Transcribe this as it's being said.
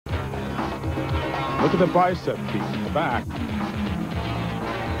Look at the bicep piece in the back.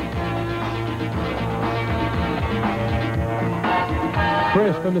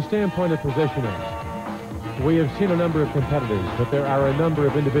 Chris, from the standpoint of positioning, we have seen a number of competitors, but there are a number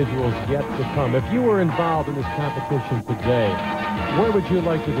of individuals yet to come. If you were involved in this competition today, where would you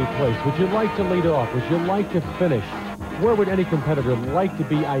like to be placed? Would you like to lead off? Would you like to finish? Where would any competitor like to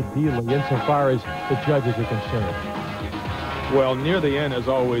be ideally insofar as the judges are concerned? Well, near the end is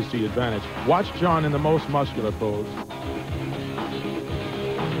always the advantage. Watch John in the most muscular pose.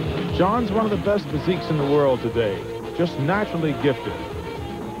 John's one of the best physiques in the world today, just naturally gifted.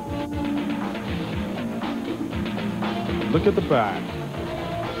 Look at the back.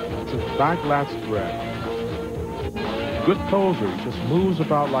 It's a back lat spread. Good poser, just moves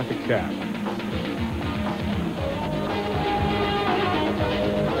about like a cat.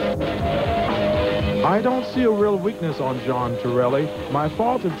 I don't see a real weakness on John Torelli. My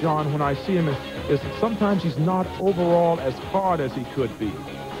fault of John when I see him is that sometimes he's not overall as hard as he could be.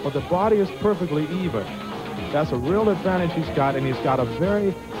 But the body is perfectly even. That's a real advantage he's got, and he's got a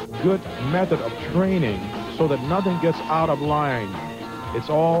very good method of training so that nothing gets out of line. It's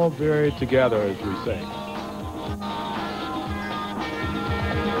all very together, as we say.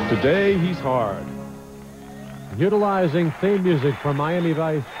 Today, he's hard. Utilizing theme music from Miami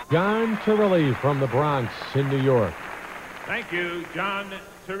Vice, John Torelli from the Bronx in New York. Thank you, John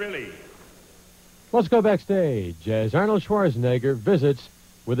Torelli. Let's go backstage as Arnold Schwarzenegger visits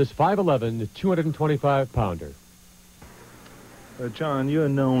with his 5'11", 225-pounder. John, you're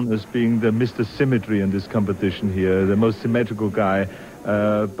known as being the Mr. Symmetry in this competition here, the most symmetrical guy,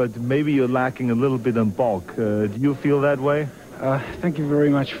 but maybe you're lacking a little bit on bulk. Do you feel that way? Thank you very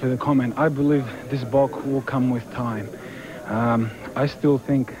much for the comment. I believe this bulk will come with time. I still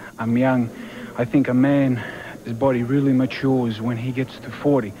think I'm young. I think a man's body really matures when he gets to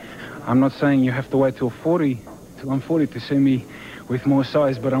 40. I'm not saying you have to wait till I'm 40 to see me with more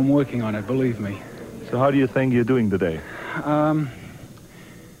size, but I'm working on it, believe me. So how do you think you're doing today?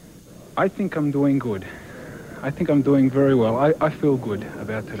 I think I'm doing good. I think I'm doing very well. I feel good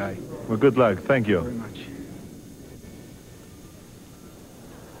about today. Well, good luck. Thank you. Very much.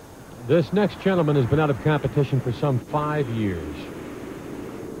 This next gentleman has been out of competition for some 5 years.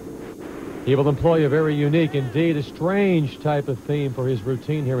 He will employ a very unique, indeed a strange type of theme for his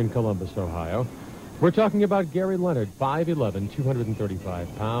routine here in Columbus, Ohio. We're talking about Gary Leonard, 5'11",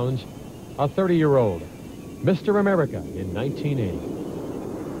 235 pounds, a 30-year-old, Mr. America in 1980.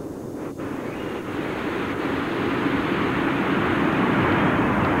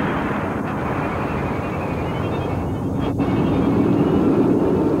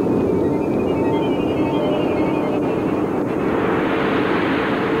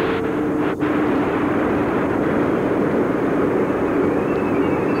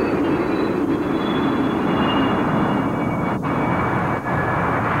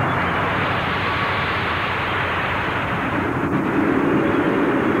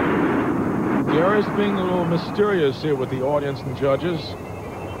 Being a little mysterious here with the audience and judges,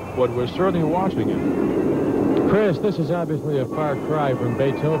 but we're certainly watching it. Chris, this is obviously a far cry from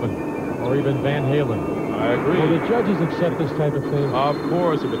Beethoven or even Van Halen. I agree. Will the judges accept this type of thing? Of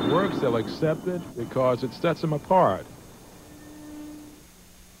course, if it works, they'll accept it because it sets them apart.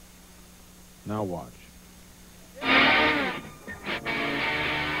 Now watch.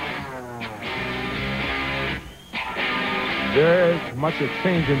 There's much a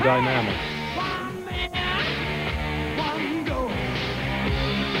change in dynamics.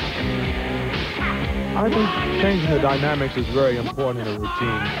 I think changing the dynamics is very important in a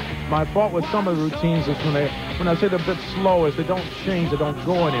routine. My fault with some of the routines is when I say they're a bit slow, is they don't change, they don't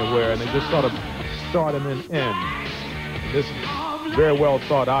go anywhere, and they just sort of start and then end. This is very well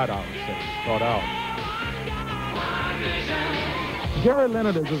thought out, I would say. Thought out. Gary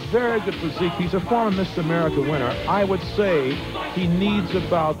Leonard is a very good physique. He's a former Mr. America winner. I would say he needs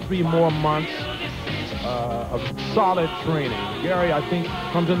about 3 more months of solid training. Gary, I think,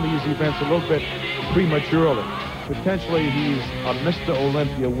 comes into these events a little bit prematurely. Potentially, he's a Mr.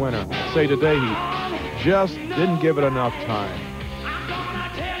 Olympia winner. I'd say today he just didn't give it enough time.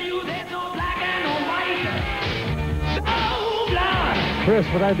 Chris,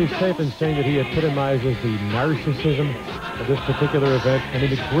 would I be safe in saying that he epitomizes the narcissism of this particular event? I mean,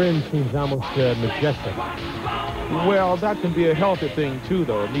 the grin seems almost majestic. Well, that can be a healthy thing, too,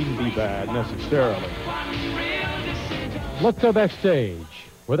 though. It needn't be bad, necessarily. Let's go backstage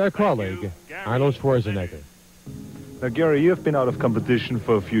with our colleague, Arnold Schwarzenegger. Now, Gary, you've been out of competition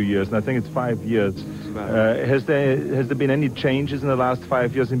for a few years, and I think it's 5 years. Has there been any changes in the last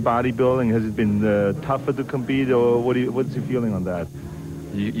 5 years in bodybuilding? Has it been tougher to compete, or what's your feeling on that?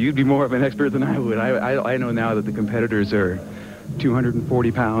 You'd be more of an expert than I would. I know now that the competitors are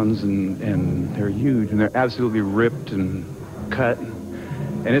 240 pounds, and they're huge, and they're absolutely ripped and cut.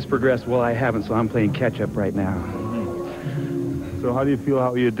 And it's progressed. Well, I haven't, so I'm playing catch-up right now. So how do you feel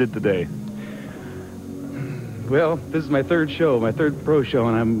how you did today? Well, this is my third show, my third pro show,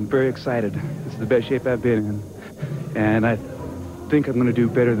 and I'm very excited. This is the best shape I've been in. And I think I'm going to do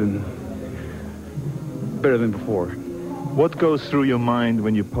better than before. What goes through your mind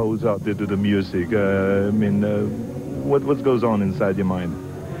when you pose out there to the music? What goes on inside your mind?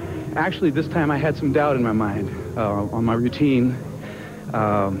 Actually, this time I had some doubt in my mind on my routine.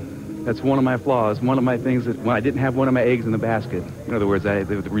 That's one of my flaws, one of my things that when I didn't have one of my eggs in the basket. In other words, the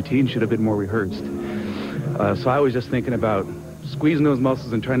routine should have been more rehearsed. So I was just thinking about squeezing those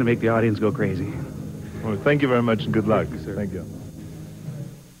muscles and trying to make the audience go crazy. Well, thank you very much and good luck. Thank you, sir. Thank you.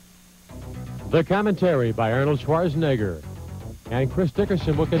 The commentary by Arnold Schwarzenegger. And Chris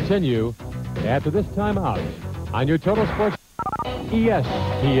Dickerson will continue after this timeout on your Total Sports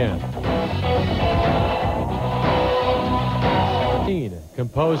ESPN.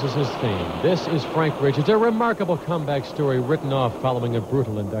 Composes his theme. This is Frank Richards, a remarkable comeback story written off following a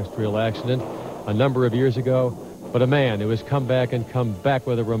brutal industrial accident a number of years ago, but a man who has come back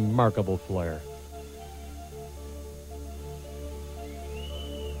with a remarkable flair.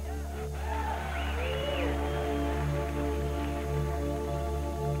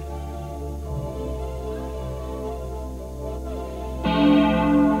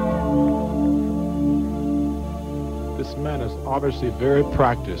 This man is obviously very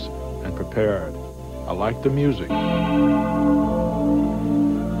practiced and prepared. I like the music.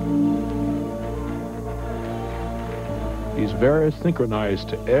 He's very synchronized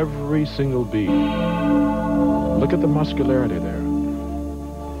to every single beat. Look at the muscularity there.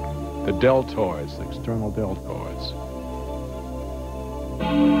 The deltoids, the external deltoids.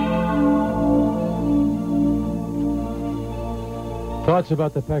 Thoughts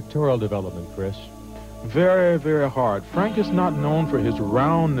about the pectoral development, Chris? Very, very hard. Frank is not known for his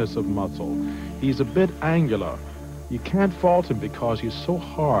roundness of muscle. He's a bit angular. You can't fault him because he's so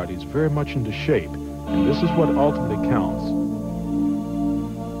hard. He's very much into shape. And this is what ultimately counts.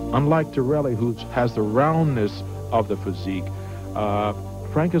 Unlike Torelli, who has the roundness of the physique,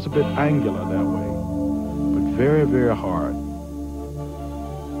 Frank is a bit angular that way, but very, very hard.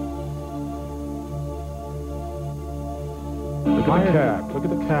 Look at the calf. Look at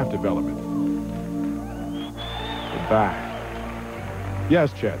the calf development. The back.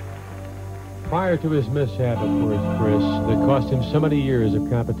 Yes, Chet. Prior to his mishap, of course, Chris, that cost him so many years of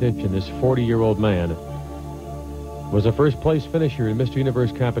competition, this 40-year-old man was a first-place finisher in Mr.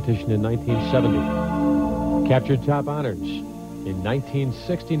 Universe competition in 1970. Captured top honors in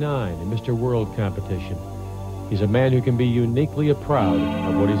 1969 in Mr. World competition. He's a man who can be uniquely proud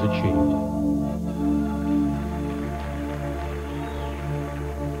of what he's achieved.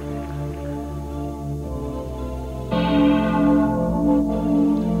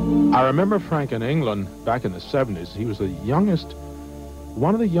 I remember Frank in England back in the 70s. He was the youngest,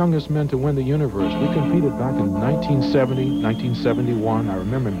 one of the youngest men to win the universe. We competed back in 1970, 1971. I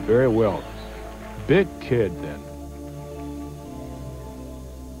remember him very well. Big kid then.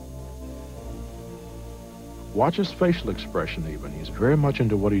 Watch his facial expression even. He's very much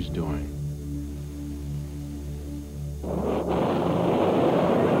into what he's doing.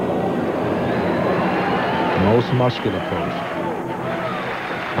 Most muscular pose.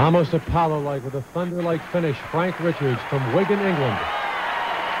 Almost Apollo-like with a thunder-like finish, Frank Richards from Wigan, England.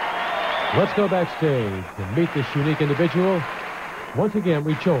 Let's go backstage and meet this unique individual. Once again,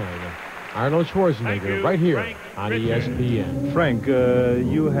 we join Arnold Schwarzenegger right here on ESPN. Frank,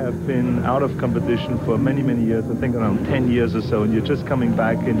 you have been out of competition for many, many years, I think around 10 years or so, and you're just coming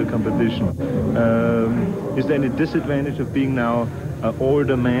back into competition. Is there any disadvantage of being now an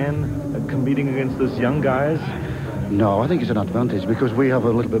older man competing against those young guys? No, I think it's an advantage because we have a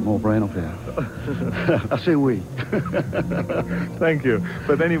little bit more brain up here. I say we. Thank you.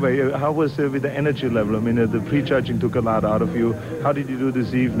 But anyway, how was with the energy level? I mean, the prejudging took a lot out of you. How did you do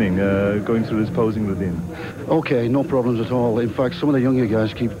this evening, going through this posing routine? Okay, no problems at all. In fact, some of the younger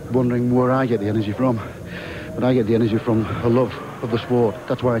guys keep wondering where I get the energy from. But I get the energy from a love of the sport.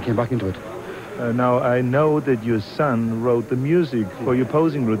 That's why I came back into it. Now, I know that your son wrote the music for your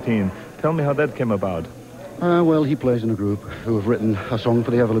posing routine. Tell me how that came about. Well, he plays in a group who have written a song for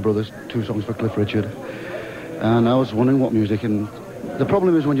the Everly Brothers, 2 songs for Cliff Richard. And I was wondering what music, and the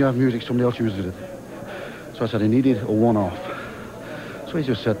problem is when you have music, somebody else uses it. So I said I needed a one-off. So he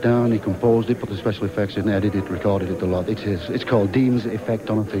just sat down, he composed it, put the special effects in, edited it, recorded it a lot. It's called Dean's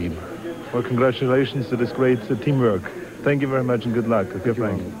Effect on a Theme. Well, congratulations to this great teamwork. Thank you very much and good luck. Okay,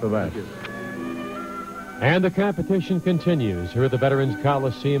 Frank. Bye-bye. And the competition continues here at the Veterans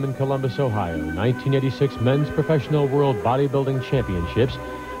Coliseum in Columbus, Ohio. 1986 Men's Professional World Bodybuilding Championships.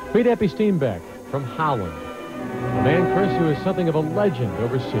 Meet Epi Steenbeck from Holland. A man, Chris, who is something of a legend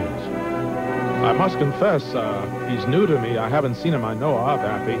overseas. I must confess, he's new to me. I haven't seen him I know of,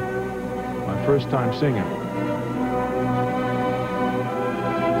 Appy. My first time seeing him.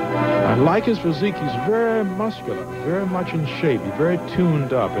 I like his physique. He's very muscular, very much in shape. He's very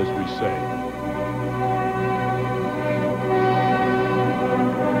tuned up, as we say.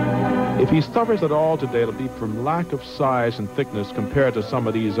 If he suffers at all today, it'll be from lack of size and thickness compared to some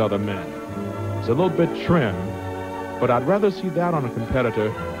of these other men. He's a little bit trim, but I'd rather see that on a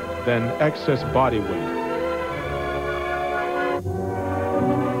competitor than excess body weight.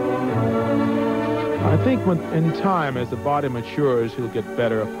 I think when, in time, as the body matures, he'll get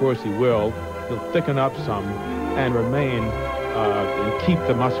better. Of course he will. He'll thicken up some and remain and keep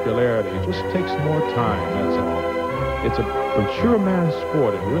the muscularity. It just takes more time, that's all. It's a mature man's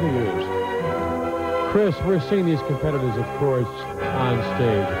sport, it really is. Chris, we're seeing these competitors, of course, on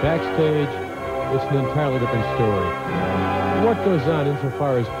stage. Backstage, it's an entirely different story. What goes on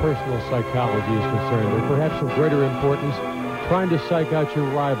insofar as personal psychology is concerned, or perhaps of greater importance, trying to psych out your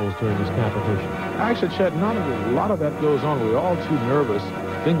rivals during this competition? Actually, Chet, a lot of that goes on. We're all too nervous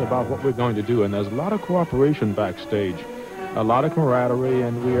thinking about what we're going to do, and there's a lot of cooperation backstage, a lot of camaraderie,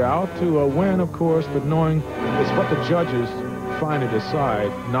 and we're out to win, of course, but knowing it's what the judges finally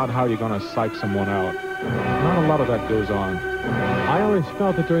decide, not how you're going to psych someone out. Not a lot of that goes on. I always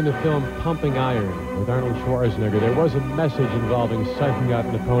felt that during the film Pumping Iron with Arnold Schwarzenegger, there was a message involving psyching out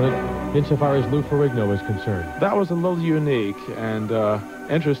an opponent insofar as Lou Ferrigno was concerned. That was a little unique and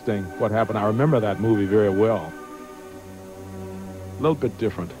interesting what happened. I remember that movie very well. A little bit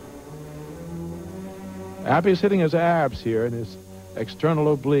different. Appy's hitting his abs here and his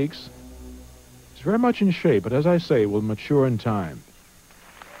external obliques. He's very much in shape, but as I say, will mature in time.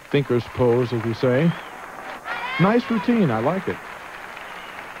 Thinker's pose, as we say. Nice routine. I like it.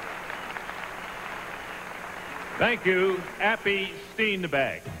 Thank you, Appy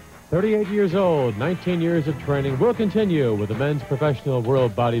Steenbeck. 38 years old, 19 years of training. We'll continue with the Men's Professional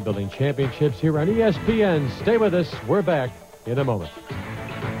World Bodybuilding Championships here on ESPN. Stay with us. We're back in a moment.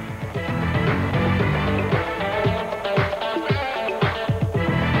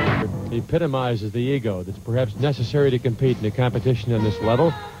 Epitomizes the ego that's perhaps necessary to compete in a competition on this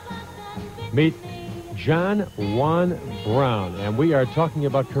level. Meet John Juan Brown, and we are talking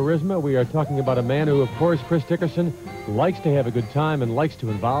about charisma. We are talking about a man who, of course, Chris Dickerson, likes to have a good time and likes to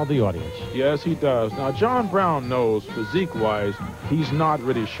involve the audience. Yes, he does. Now, John Brown knows, physique-wise, he's not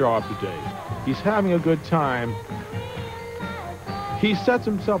really sharp today. He's having a good time. He sets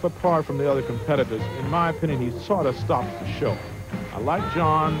himself apart from the other competitors. In my opinion, he sort of stops the show. I like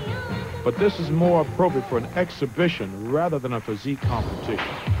John, but this is more appropriate for an exhibition rather than a physique competition.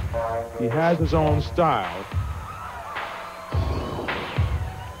 He has his own style.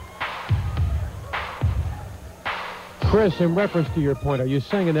 Chris, in reference to your point, are you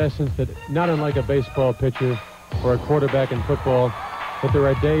saying in essence that not unlike a baseball pitcher or a quarterback in football, that there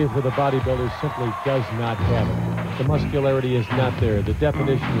are days where the bodybuilder simply does not have it? The muscularity is not there. The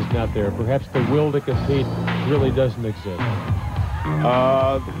definition is not there. Perhaps the will to compete really doesn't exist.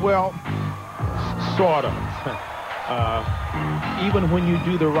 Well, sort of. Even when you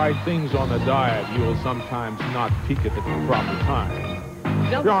do the right things on the diet, you will sometimes not peak at the proper time.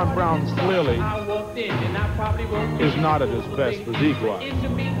 John Brown clearly is not at his best physique-wise. In the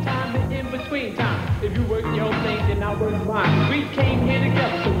meantime and in between time, if you work your thing, then I work mine. We came here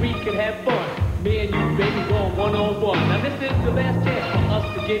together so we could have fun. Me and you, baby, going one-on-one. Now this is the last chance for us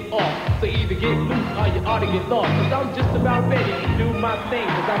to get off. So either get loose or you ought to get lost. Cause I'm just about ready to do my thing.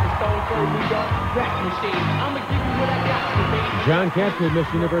 Cause I'm a Stone Cold New York rap machine. I'ma give you what I got to be. John captured Miss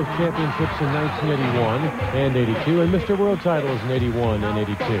Universe Championships in 1981 and 82, and Mr. World titles in 81 and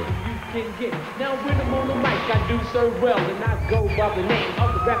 82. Now when I'm on the mic, I do so well, and I go by the name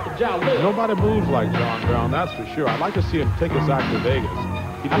of the rapper John Lewis. Nobody moves like John Brown, that's for sure. I'd like to see him take his act to Vegas.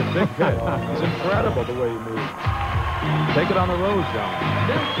 He'd be a big hit. It's incredible the way he moves. Take it on the road, John.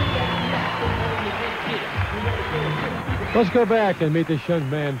 Let's go back and meet this young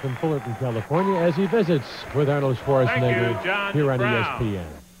man from Fullerton, California, as he visits with Arnold Schwarzenegger here on ESPN.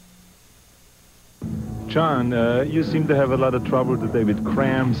 John, you seem to have a lot of trouble today with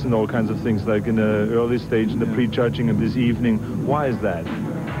cramps and all kinds of things, like in the early stage in the pre-judging of this evening. Why is that?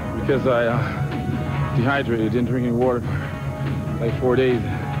 Because I dehydrated, didn't drink any water for like 4 days.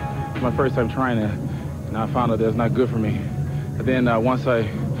 It's my first time trying it, and I found out that it's not good for me. And then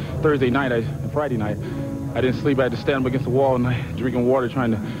Friday night, I didn't sleep. I had to stand up against the wall and drinking water,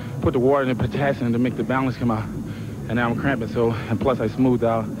 trying to put the water in the potassium to make the balance come out. And now I'm cramping, and plus I smoothed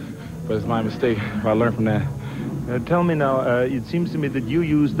out. But it's my mistake. I learned from that. Tell me now, it seems to me that you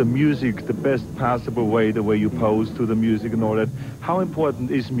use the music the best possible way, the way you pose to the music and all that. How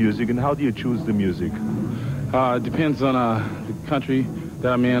important is music, and how do you choose the music? It depends on the country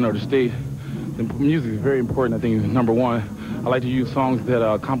that I'm in or the state. The music is very important, I think, number one. I like to use songs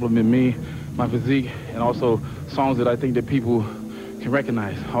that compliment me, my physique, and also songs that I think that people can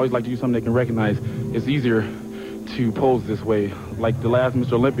recognize. I always like to use something they can recognize. It's easier to pose this way. Like the last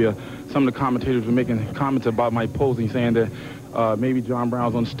Mr. Olympia, some of the commentators were making comments about my posing, saying that maybe John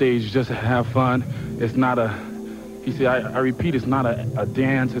Brown's on stage just to have fun. It's not he said, I repeat, it's not a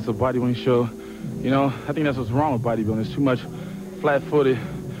dance, it's a bodybuilding show. You know, I think that's what's wrong with bodybuilding. It's too much flat-footed,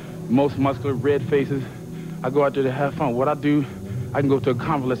 most muscular, red faces. I go out there to have fun. What I do, I can go to a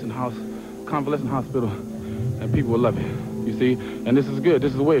convalescent hospital, and people will love it, you see? And this is good.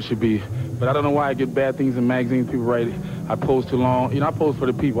 This is the way it should be. But I don't know why I get bad things in magazines. People write, I pose too long. You know, I pose for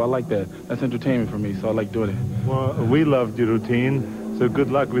the people. I like that. That's entertainment for me, so I like doing it. Well, we loved your routine, so good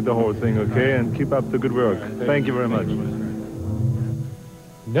luck with the whole thing, okay? And keep up the good work. Thank you very much.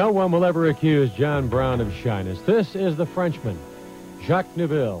 No one will ever accuse John Brown of shyness. This is the Frenchman, Jacques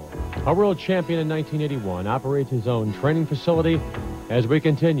Neuville, a world champion in 1981, operates his own training facility. As we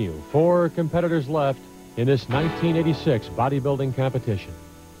continue, 4 competitors left in this 1986 bodybuilding competition.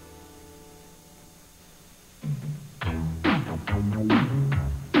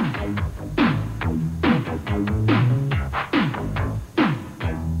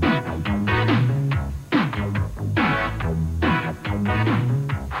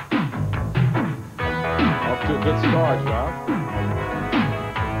 Off to a good start, Jacques.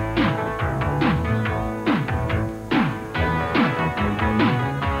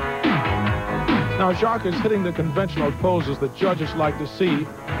 Now, Jacques is hitting the conventional poses that judges like to see,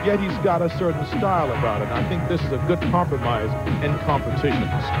 yet he's got a certain style about it. I think this is a good compromise in competitions.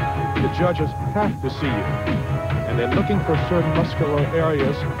 The judges have to see it, and they're looking for certain muscular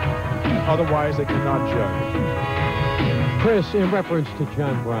areas, otherwise they cannot judge. Chris, in reference to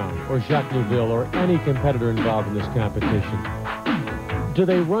John Brown or Jacques Neuville or any competitor involved in this competition, do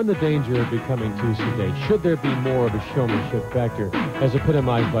they run the danger of becoming too sedate? Should there be more of a showmanship factor as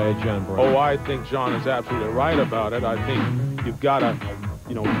epitomized by a John Brown? Oh, I think John is absolutely right about it. I think you've got to,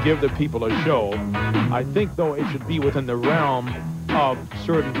 give the people a show. I think, though, it should be within the realm of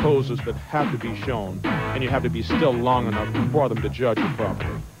certain poses that have to be shown, and you have to be still long enough for them to judge it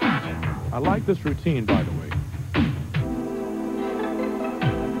properly. I like this routine, by the way.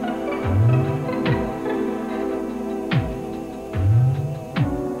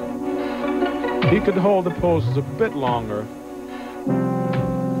 He could hold the poses a bit longer.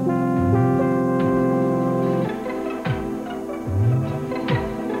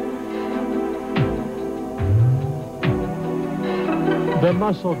 The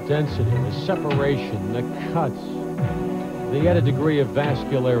muscle density, the separation, the cuts, the added degree of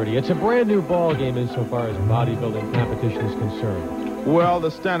vascularity. It's a brand new ball game insofar as bodybuilding competition is concerned. Well, the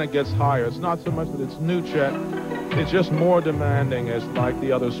standard gets higher. It's not so much that it's new, Chet. It's just more demanding as like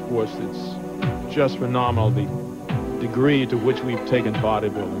the other sports. It's just phenomenal, the degree to which we've taken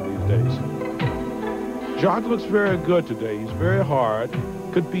bodybuilding these days. Jacques looks very good today. He's very hard.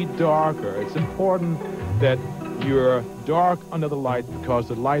 Could be darker. It's important that you're dark under the light because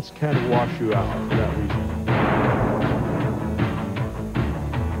the lights can't wash you out for that reason.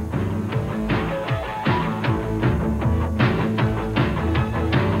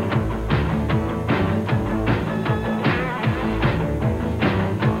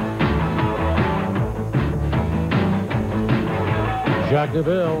 Jacques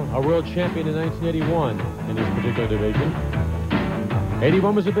Neuville, a world champion in 1981 in this particular division.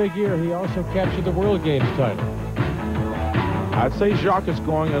 81 was a big year. He also captured the World Games title. I'd say Jacques is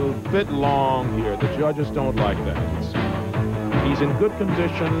going a little bit long here. The judges don't like that. He's in good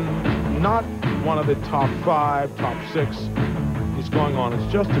condition, not one of the top 5, top 6. He's going on.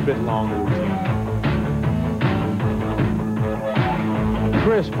 It's just a bit long routine.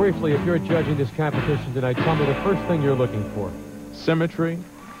 Chris, briefly, if you're judging this competition tonight, tell me the first thing you're looking for. Symmetry,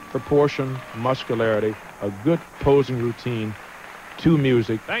 proportion, muscularity, a good posing routine, to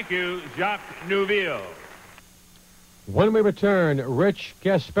music. Thank you, Jacques Neuville. When we return, Rich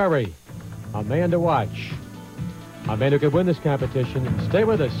Gasperi, a man to watch, a man who could win this competition. Stay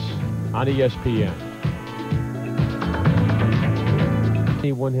with us on ESPN.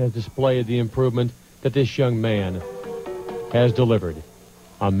 Anyone has displayed the improvement that this young man has delivered.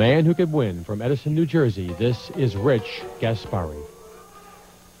 A man who could win from Edison, New Jersey. This is Rich Gasperi.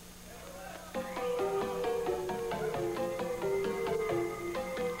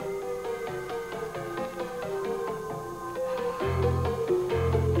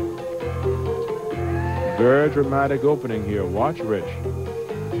 Very dramatic opening here. Watch Rich.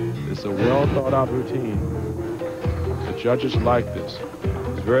 It's a well thought out routine. The judges like this.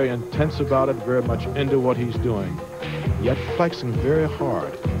 He's very intense about it, very much into what he's doing, yet flexing very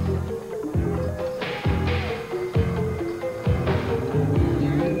hard.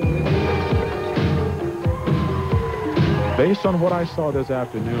 Based on what I saw this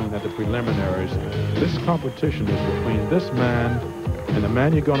afternoon at the preliminaries, this competition is between this man and the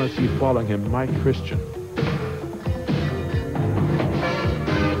man you're going to see following him, Mike Christian.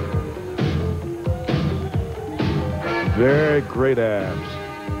 Very great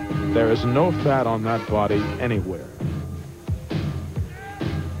abs. There is no fat on that body anywhere.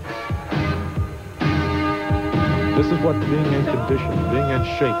 This is what being in condition, being in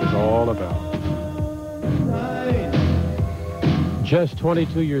shape is all about. Just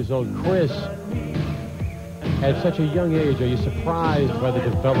 22 years old. Chris, at such a young age, are you surprised by the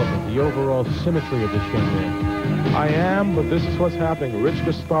development, the overall symmetry of this young man? I am, but this is what's happening. Rich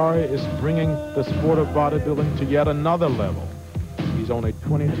Gaspari is bringing the sport of bodybuilding to yet another level. He's only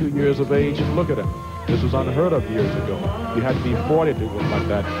 22 years of age, and look at him. This was unheard of years ago. You had to be 40 to look like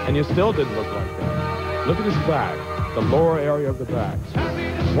that, and you still didn't look like that. Look at his back, the lower area of the back.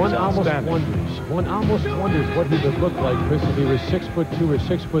 One almost wonders what he would look like, Chris, if he was 6'2" or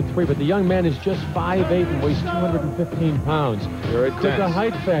 6'3", but the young man is just 5'8" and weighs 215 pounds. Very Could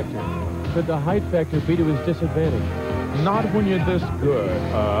the height factor be to his disadvantage? Not when you're this good,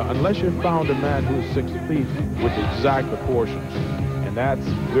 unless you found a man who's 6 feet with exact proportions. And that's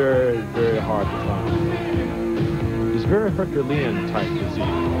very, very hard to find. He's very Herculean type physique.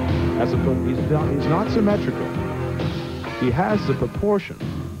 He's not symmetrical. He has the proportion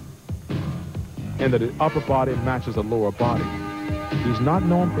in that the upper body matches the lower body. He's not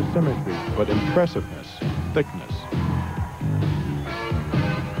known for symmetry, but impressiveness, thickness.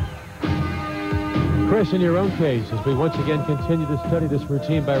 Chris, in your own case, as we once again continue to study this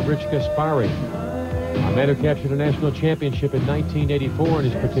routine by Rich Gaspari, a man who captured a national championship in 1984 in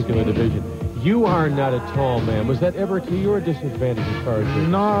his particular division. You are not a tall man. Was that ever to your disadvantage as far as...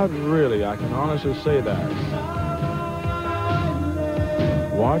 Not really. I can honestly say that.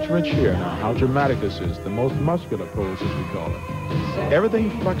 Watch Rich here now, how dramatic this is. The most muscular pose, as we call it. Everything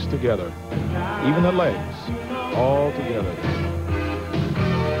flexed together, even the legs, all together.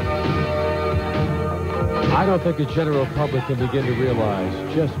 I don't think the general public can begin to realize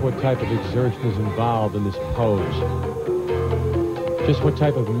just what type of exertion is involved in this pose. Just what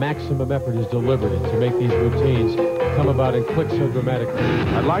type of maximum effort is delivered to make these routines come about and click so dramatically.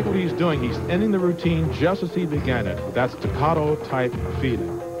 I like what he's doing. He's ending the routine just as he began it. That's staccato type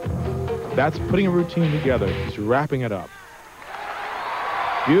feeling. That's putting a routine together. He's wrapping it up.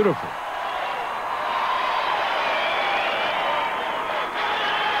 Beautiful.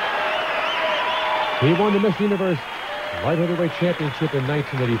 He won the Miss Universe Light Heavyweight Championship in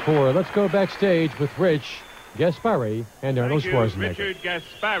 1984. Let's go backstage with Rich Gaspari and Arnold Schwarzenegger. Richard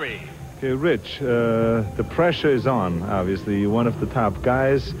Gaspari. Okay, Rich, the pressure is on, obviously. You're one of the top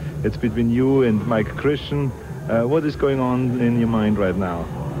guys. It's between you and Mike Christian. What is going on in your mind right now?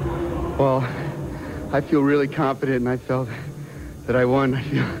 Well, I feel really confident, and I felt that I won. I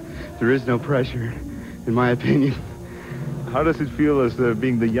feel there is no pressure, in my opinion. How does it feel as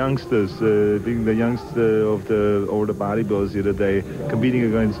being the youngster of the older bodybuilders here today, competing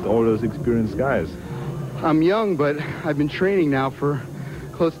against all those experienced guys? I'm young, but I've been training now for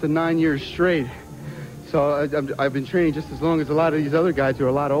close to 9 years straight. So I've been training just as long as a lot of these other guys who are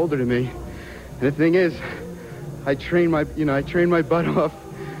a lot older than me. And the thing is, I train my butt off,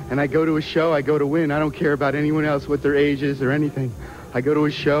 and I go to a show, I go to win. I don't care about anyone else, what their age is or anything. I go to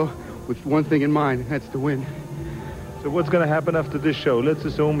a show with one thing in mind, and that's to win. So what's going to happen after this show? Let's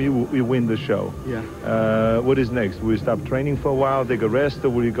assume you win the show. Yeah. What is next? Will you stop training for a while, take a rest,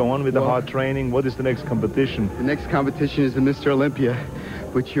 or will you go on with the hard training? What is the next competition? The next competition is the Mr. Olympia,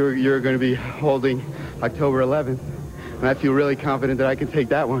 which you're going to be holding October 11th. And I feel really confident that I can take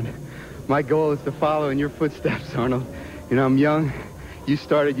that one. My goal is to follow in your footsteps, Arnold. You know, I'm young.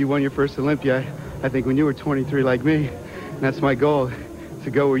 You won your first Olympia, I think, when you were 23 like me. And that's my goal,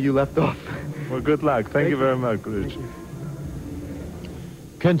 to go where you left off. Well, good luck. Thank you very much, Rich.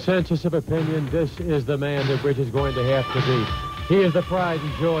 Consensus of opinion, this is the man that Rich is going to have to beat. He is the pride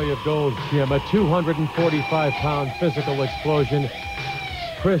and joy of Gold's Gym, a 245-pound physical explosion.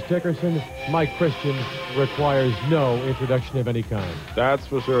 Chris Dickerson, Mike Christian requires no introduction of any kind. That's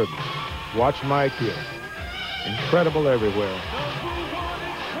for certain. Watch Mike here. Incredible everywhere.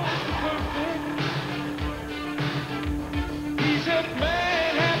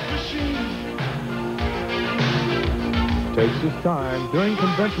 Takes his time. Doing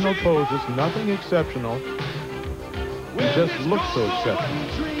conventional poses, nothing exceptional. He just looks so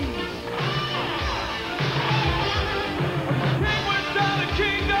exceptional.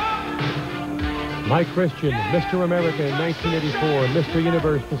 Mike Christian, Mr. America in 1984, Mr.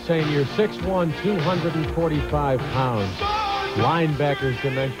 Universe the same year, 6'1", 245 pounds. Linebacker's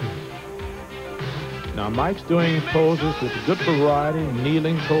dimensions. Now Mike's doing poses with good variety,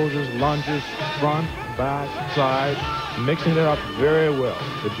 kneeling poses, lunges, front, back, side, mixing it up very well.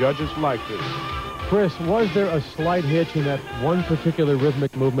 The judges like this. Chris, was there a slight hitch in that one particular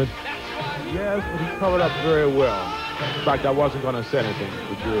rhythmic movement? Yes, but he covered up very well. In fact, I wasn't going to say anything,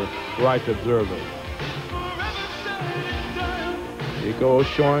 but you're right to observe it. He goes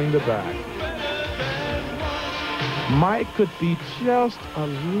showing the back. Mike could be just a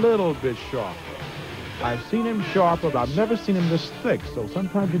little bit sharper. I've seen him sharper, but I've never seen him this thick, so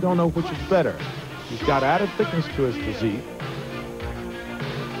sometimes you don't know which is better. He's got added thickness to his physique.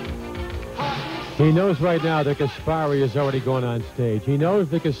 He knows right now that Gaspari is already going on stage. He knows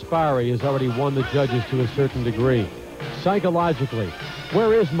that Gaspari has already won the judges to a certain degree. Psychologically,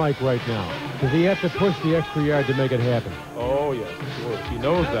 where is Mike right now? Does he have to push the extra yard to make it happen? Oh, yes, of course. He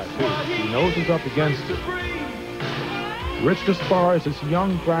knows that, too. He knows he's up against it. Rich Gaspari is this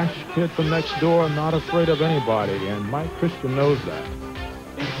young, brash kid from next door, not afraid of anybody, and Mike Christian knows that.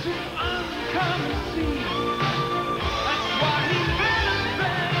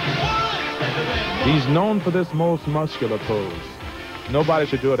 He's known for this most muscular pose. Nobody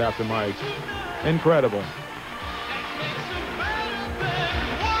should do it after Mike. Incredible.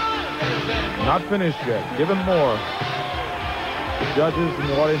 Not finished yet. Give him more. The judges and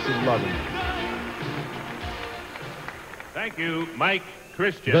the audience is loving. Thank you, Mike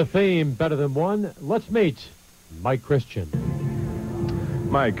Christian. The theme, better than one. Let's meet Mike Christian.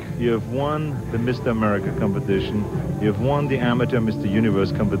 Mike, you have won the Mr. America competition. You have won the Amateur Mr.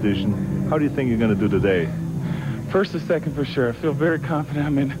 Universe competition. How do you think you're going to do today? First or second for sure. I feel very confident.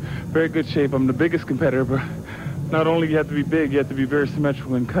 I'm in very good shape. I'm the biggest competitor, but not only you have to be big, you have to be very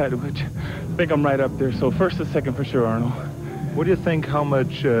symmetrical and cut, which I think I'm right up there. So first or second for sure, Arnold. What do you think how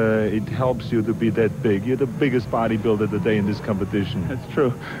much it helps you to be that big? You're the biggest bodybuilder today in this competition. That's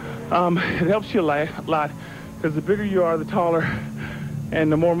true. It helps you a lot because the bigger you are, the taller,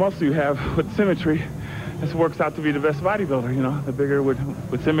 and the more muscle you have with symmetry. This works out to be the best bodybuilder, you know, the bigger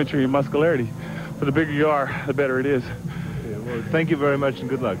with symmetry and muscularity. But the bigger you are, the better it is. Yeah, well, thank you very much and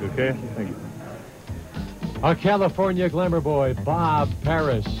good luck, okay? Thank you. Our California glamour boy, Bob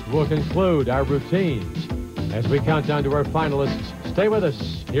Paris, will conclude our routines. As we count down to our finalists, stay with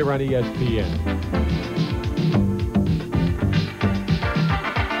us here on ESPN.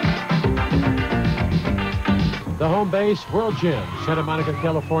 The home base, World Gym, Santa Monica,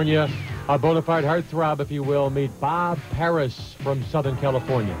 California. A bona fide heartthrob, if you will. Meet Bob Paris from Southern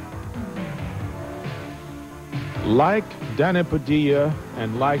California. Like Danny Padilla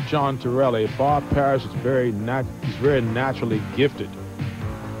and like John Torelli, Bob Paris is very naturally gifted.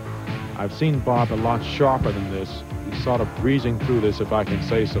 I've seen Bob a lot sharper than this. He's sort of breezing through this, if I can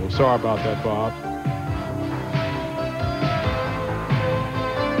say so. Sorry about that, Bob.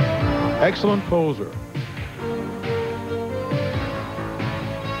 Excellent poser.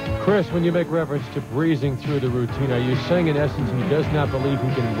 Chris, when you make reference to breezing through the routine, are you saying in essence he does not believe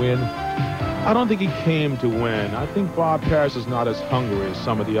he can win? I don't think he came to win. I think Bob Paris is not as hungry as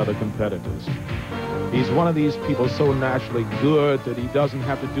some of the other competitors. He's one of these people so naturally good that he doesn't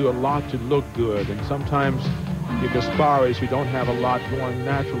have to do a lot to look good. And sometimes your Gasparis who don't have a lot going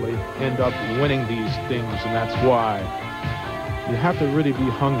naturally end up winning these things, and that's why. You have to really be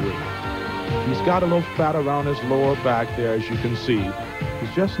hungry. He's got a little fat around his lower back there, as you can see.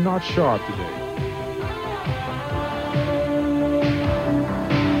 He's just not sharp today.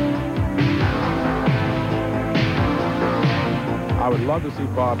 I would love to see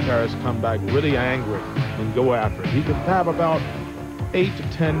Bob Paris come back really angry and go after it. He could have about 8 to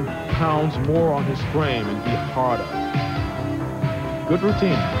 10 pounds more on his frame and be harder. Good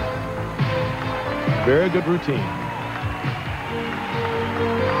routine. Very good routine.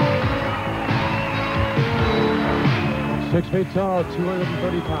 Six feet tall,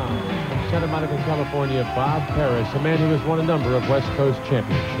 230 pounds. From Santa Monica, California, Bob Paris, a man who has won a number of West Coast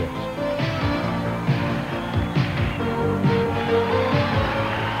championships.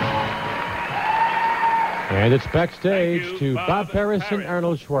 And it's backstage to Bob Paris and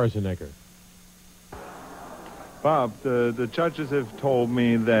Arnold Schwarzenegger. Bob, the judges have told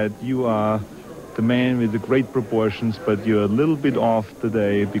me that you are the man with the great proportions, but you're a little bit off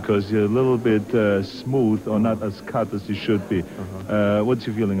today because you're a little bit smooth or not as cut as you should be. What's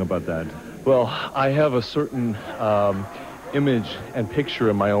your feeling about that? Well, I have a certain image and picture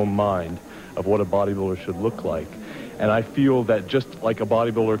in my own mind of what a bodybuilder should look like. And I feel that just like a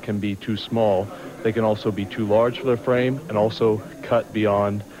bodybuilder can be too small, they can also be too large for their frame and also cut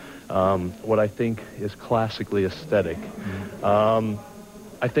beyond what I think is classically aesthetic.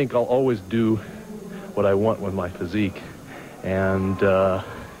 I think I'll always do what I want with my physique. And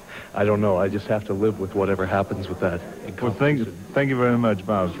I don't know, I just have to live with whatever happens with that. Well, thank you very much,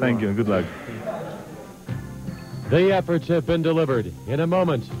 Bob. Thank you, and good luck. The efforts have been delivered. In a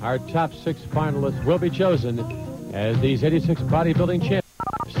moment, our top 6 finalists will be chosen as these 86 bodybuilding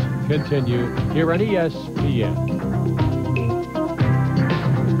champions continue here on ESPN.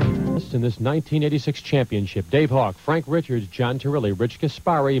 In this 1986 championship, Dave Hawk, Frank Richards, John Torelli, Rich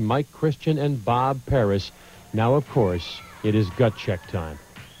Gaspari, Mike Christian, and Bob Paris. Now, of course, it is gut check time.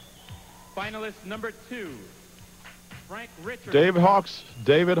 Finalist number 2, Frank Richards.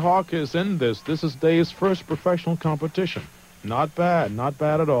 David Hawk is in this. This is Dave's first professional competition. Not bad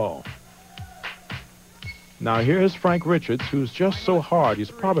at all. Now here's Frank Richards, who's just so hard. He's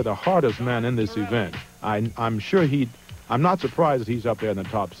probably the hardest man in this event. I'm not surprised that he's up there in the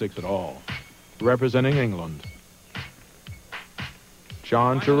top 6 at all. Representing England,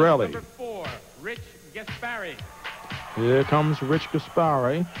 John Torelli. Number 4, Rich Gaspari. Here comes Rich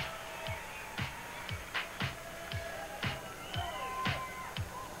Gaspari.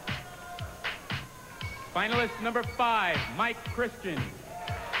 Finalist number 5, Mike Christian.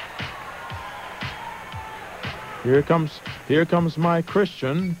 Here comes Mike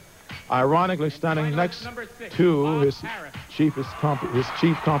Christian, ironically standing next to his chief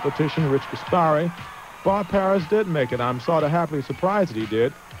competition, Rich Gaspari. Bob Paris did make it. I'm sort of happily surprised that he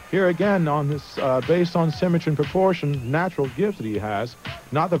did. Here again, on this, based on symmetry and proportion, natural gifts that he has,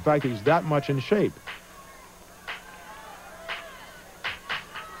 not the fact that he's that much in shape.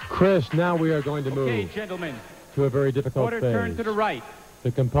 Chris, now we are going to move gentlemen, to a very difficult quarter phase. turn to the right.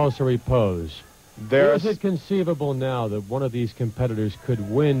 The compulsory pose. Is it conceivable now that one of these competitors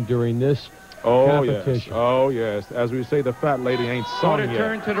could win during this competition? Oh, yes. As we say, the fat lady ain't sung yet. Quarter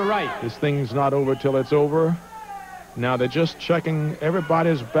turn to the right. This thing's not over till it's over. Now they're just checking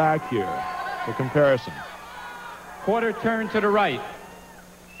everybody's back here for comparison. Quarter turn to the right.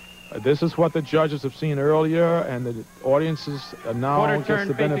 This is what the judges have seen earlier, and the audiences now gets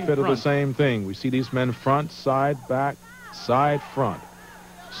the benefit of the same thing. We see these men front, side, back, side, front.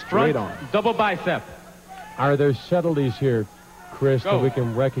 Straight on. Double bicep. Are there subtleties here, Chris, that we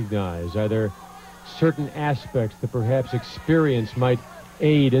can recognize? Are there certain aspects that perhaps experience might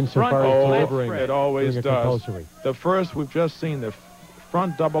aid insofar as delivering? It always does. Compulsory? The first, we've just seen the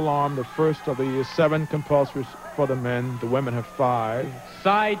front double arm, the first of the 7 compulsories for the men. The women have 5.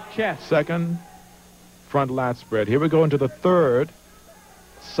 Side chest. Second, front lat spread. Here we go into the third,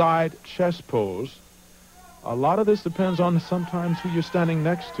 side chest pose. A lot of this depends on sometimes who you're standing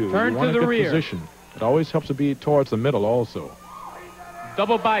next to. Turn you want to the a good rear. Position. It always helps to be towards the middle also.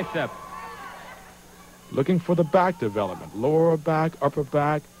 Double bicep. Looking for the back development. Lower back, upper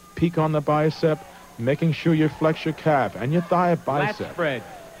back, peak on the bicep, making sure you flex your calf and your thigh bicep. Lat spread.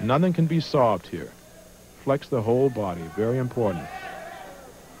 Nothing can be soft here. Flex the whole body. Very important.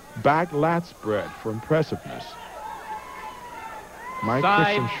 Back lat spread for impressiveness. Mike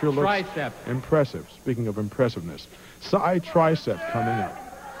Christian sure looks tricep. impressive. Speaking of impressiveness. Side tricep coming up.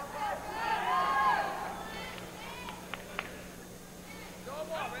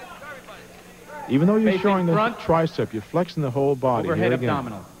 Even though you're showing the tricep, you're flexing the whole body. Overhead Here again.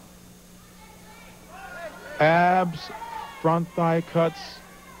 abdominal. Abs, front thigh cuts,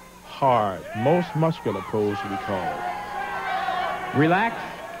 hard. Most muscular pose, we call it. Relax.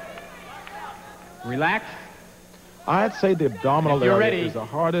 Relax. I'd say the abdominal area ready, is the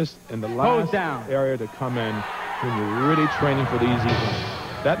hardest and the last area to come in when you're really training for these events.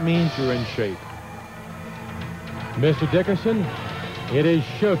 That means you're in shape. Mr. Dickerson, it is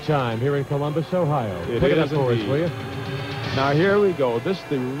showtime here in Columbus, Ohio. Pick it up for us, will you? Now here we go. This is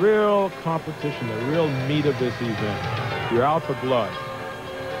the real competition, the real meat of this event. You're out for blood.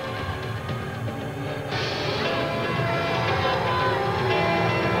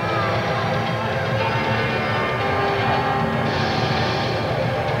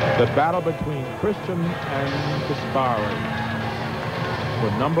 The battle between Christian and Gaspari for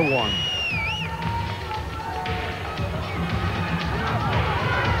number 1.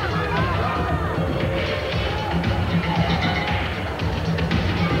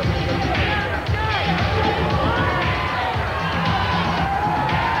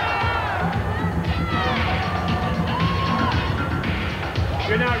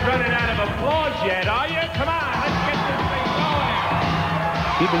 You're not running out of applause yet, are you? Come on, let's get this thing going.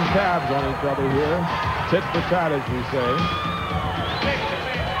 Keeping tabs on each other here. tit for tat, as we say.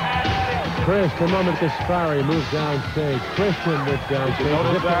 Chris, the moment Gaspari moves downstage. Christian with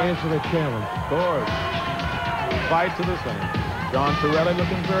downstage. Just to answer the challenge. Of course. Fight to the center. John Torelli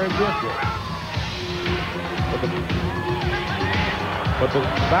looking very good here. But the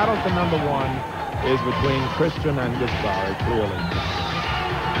battle for number one is between Christian and Gaspari, clearly.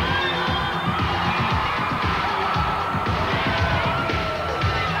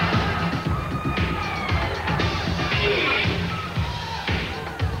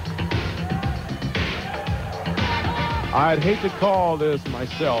 I'd hate to call this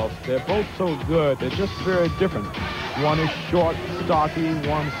myself. They're both so good. They're just very different. One is short, stocky.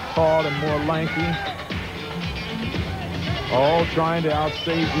 One's tall and more lanky. All trying to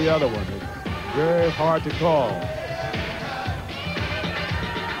outstage the other one. It's very hard to call.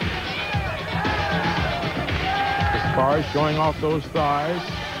 Gaspari showing off those thighs.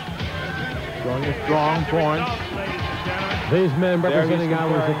 Showing a strong point. These men representing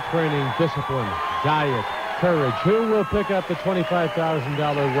hours of training, discipline, diet, courage. Who will pick up the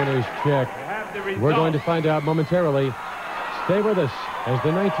 $25,000 winner's check? We're going to find out momentarily. Stay with us as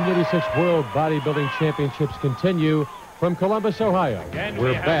the 1986 World Bodybuilding Championships continue from Columbus, Ohio.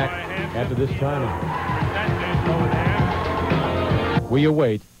 We're back after this time. We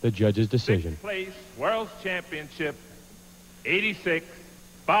await the judge's decision. Sixth place World Championship 86,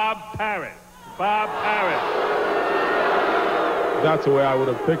 Bob Parrott. Bob Parrott. That's the way I would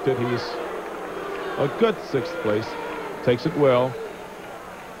have picked it. He's a good sixth place. Takes it well.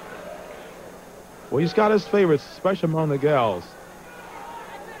 Well, he's got his favorites, especially among the gals.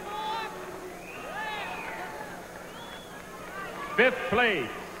 Fifth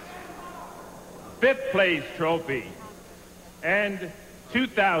place trophy. And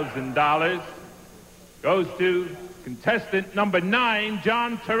 $2,000 goes to contestant number 9,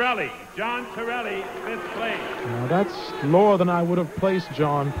 John Torelli. John Torelli, 5th place. Now, that's lower than I would have placed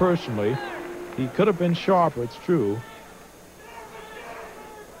John personally. He could have been sharper, it's true.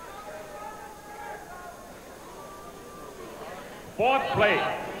 Fourth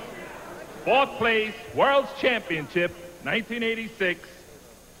place, World Championship, 1986.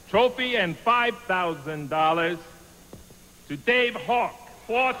 Trophy and $5,000 to Dave Hawk.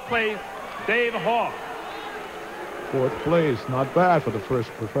 Fourth place, Dave Hawk. Fourth place, not bad for the first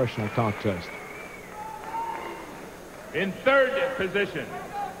professional contest. In third position,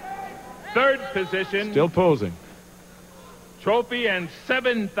 still posing. Trophy and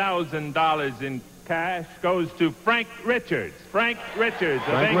 $7,000 in cash goes to Frank Richards. Frank Richards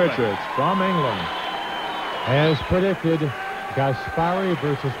of England. Richards from England. As predicted, Gaspari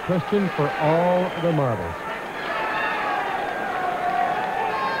versus Christian for all the marbles.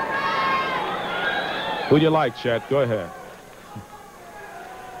 Who do you like, Chet? Go ahead.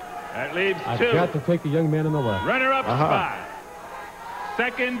 That leaves I've two. got to take the young man on the left. Runner-up spot.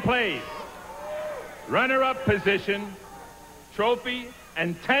 Second place. Runner-up position. Trophy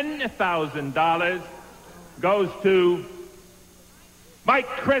and $10,000 goes to Mike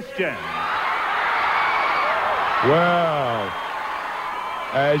Christian. Well,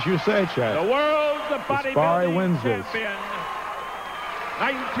 as you say, Chet, the world's bodybuilding wins this. champion.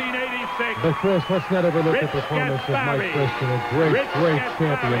 1986. But Chris, let's not overlook the performance of Mike Christian, a great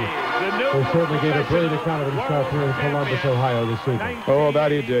champion who certainly gave a brilliant account of himself here in Columbus, Ohio this evening. Oh,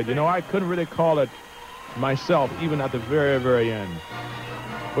 that he did. You know, I couldn't really call it myself, even at the very, very end.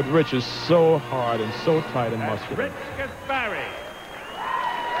 But Rich is so hard and so tight and muscular. Rich Gaspari.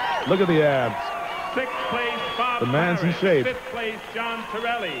 Look at the abs. Sixth place, Bob The man's in Parrott. shape. Fifth place, John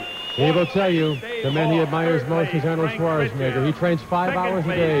Torelli. He will tell you, the man he admires most is Arnold Schwarzenegger. He trains 5 hours a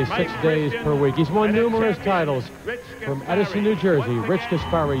day, 6 days per week. He's won numerous titles from Edison, New Jersey. Rich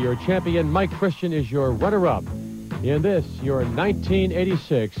Gaspari, your champion. Mike Christian is your runner-up in this, your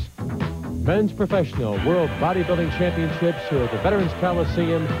 1986 Men's Professional World Bodybuilding Championships here at the Veterans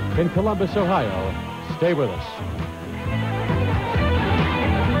Coliseum in Columbus, Ohio. Stay with us.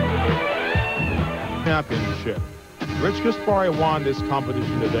 Championship. Rich Gaspari won this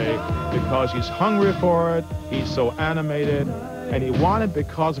competition today because he's hungry for it, he's so animated, and he won it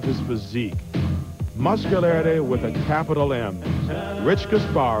because of his physique. Muscularity with a capital M. Rich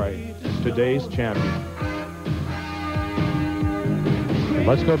Gaspari, today's champion.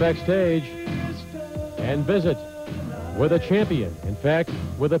 Let's go backstage and visit with a champion. In fact,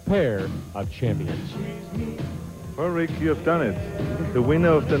 with a pair of champions. Well, Rick, you have done it. The winner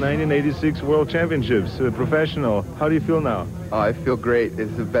of the 1986 World Championships, professional. How do you feel now? Oh, I feel great.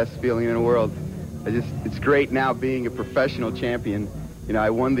 It's the best feeling in the world. It's great now being a professional champion. You know, I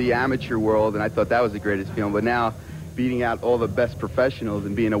won the amateur world, and I thought that was the greatest feeling. But now, beating out all the best professionals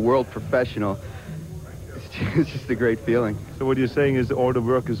and being a world professional, it's just a great feeling. So what you're saying is all the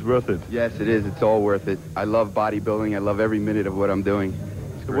work is worth it? Yes, it is. It's all worth it. I love bodybuilding. I love every minute of what I'm doing.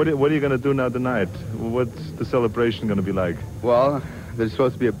 So what are you going to do now tonight? What's the celebration going to be like? Well, there's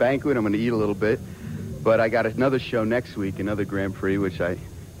supposed to be a banquet. I'm going to eat a little bit. But I got another show next week, another Grand Prix, which I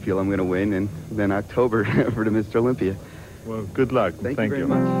feel I'm going to win, and then October for the Mr. Olympia. Well, good luck. Thank you very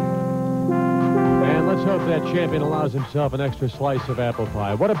much. And let's hope that champion allows himself an extra slice of apple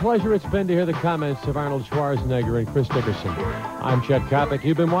pie. What a pleasure it's been to hear the comments of Arnold Schwarzenegger and Chris Dickerson. I'm Chet Kopic.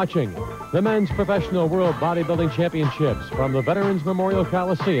 You've been watching the Men's Professional World Bodybuilding Championships from the Veterans Memorial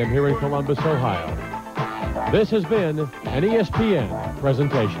Coliseum here in Columbus, Ohio. This has been an ESPN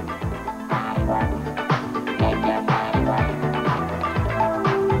presentation.